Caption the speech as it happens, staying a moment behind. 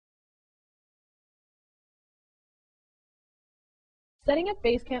Setting up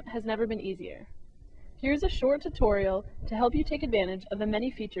base camp has never been easier. Here's a short tutorial to help you take advantage of the many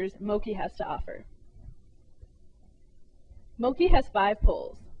features Moki has to offer. Moki has 5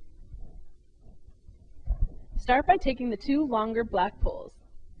 poles. Start by taking the 2 longer black poles.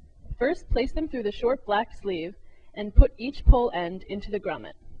 First, place them through the short black sleeve and put each pole end into the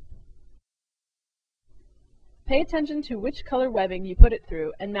grommet. Pay attention to which color webbing you put it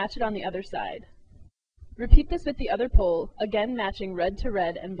through and match it on the other side. Repeat this with the other pole, again matching red to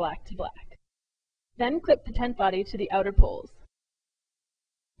red and black to black. Then clip the tent body to the outer poles.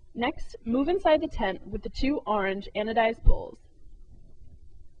 Next, move inside the tent with the 2 orange anodized poles.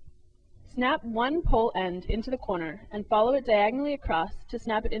 Snap one pole end into the corner and follow it diagonally across to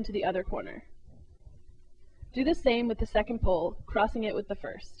snap it into the other corner. Do the same with the second pole, crossing it with the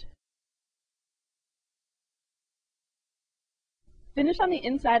first. Finish on the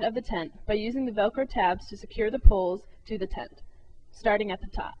inside of the tent by using the Velcro tabs to secure the poles to the tent, starting at the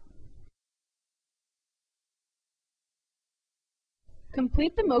top.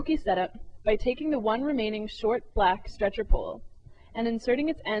 Complete the Moki setup by taking the 1 remaining short black stretcher pole and inserting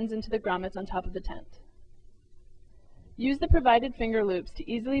its ends into the grommets on top of the tent. Use the provided finger loops to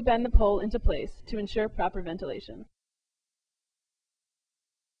easily bend the pole into place to ensure proper ventilation.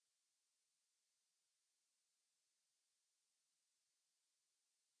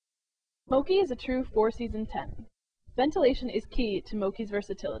 Moki is a true 4-season tent. Ventilation is key to Moki's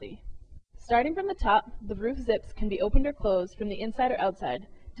versatility. Starting from the top, the roof zips can be opened or closed from the inside or outside,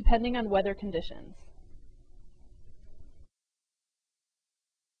 depending on weather conditions.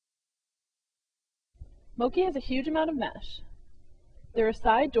 Moki has a huge amount of mesh. There are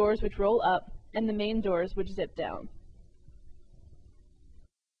side doors which roll up and the main doors which zip down.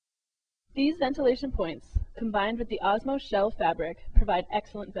 These ventilation points, combined with the Osmo shell fabric, provide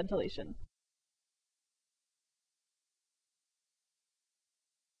excellent ventilation.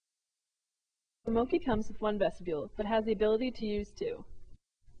 The Moki comes with 1 vestibule, but has the ability to use 2.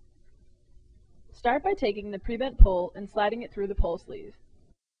 Start by taking the pre-bent pole and sliding it through the pole sleeve.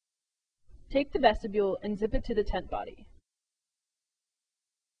 Take the vestibule and zip it to the tent body.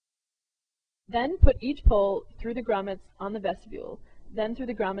 Then put each pole through the grommets on the vestibule, then through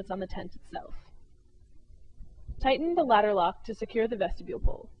the grommets on the tent itself. Tighten the ladder lock to secure the vestibule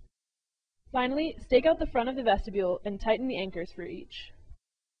pole. Finally, stake out the front of the vestibule and tighten the anchors for each.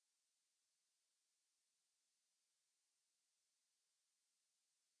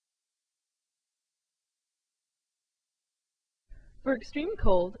 For extreme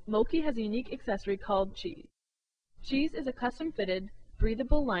cold, Moki has a unique accessory called Cheese. Cheese is a custom-fitted,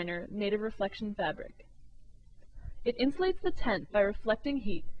 breathable liner made of reflection fabric. It insulates the tent by reflecting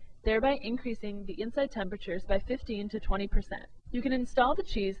heat, thereby increasing the inside temperatures by 15 to 20%. You can install the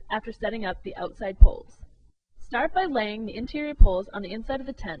cheese after setting up the outside poles. Start by laying the interior poles on the inside of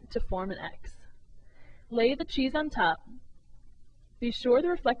the tent to form an X. Lay the cheese on top. Be sure the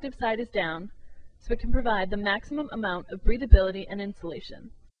reflective side is down, so it can provide the maximum amount of breathability and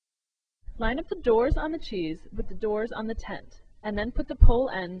insulation. Line up the doors on the cheese with the doors on the tent, and then put the pole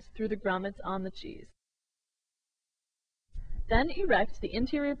ends through the grommets on the cheese. Then erect the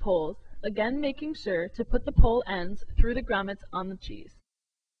interior poles, again making sure to put the pole ends through the grommets on the cheese.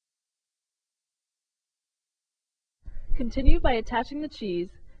 Continue by attaching the cheese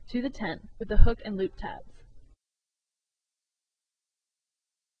to the tent with the hook and loop tabs.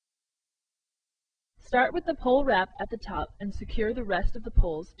 Start with the pole wrap at the top and secure the rest of the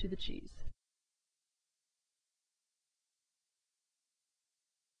poles to the cheese.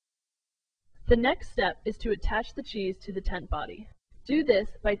 The next step is to attach the cheese to the tent body. Do this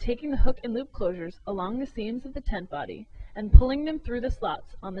by taking the hook and loop closures along the seams of the tent body and pulling them through the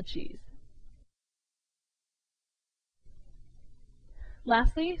slots on the cheese.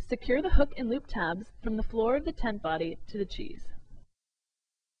 Lastly, secure the hook and loop tabs from the floor of the tent body to the cheese.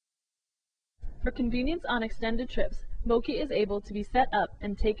 For convenience on extended trips, Moki is able to be set up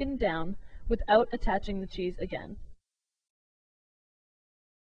and taken down without attaching the cheese again.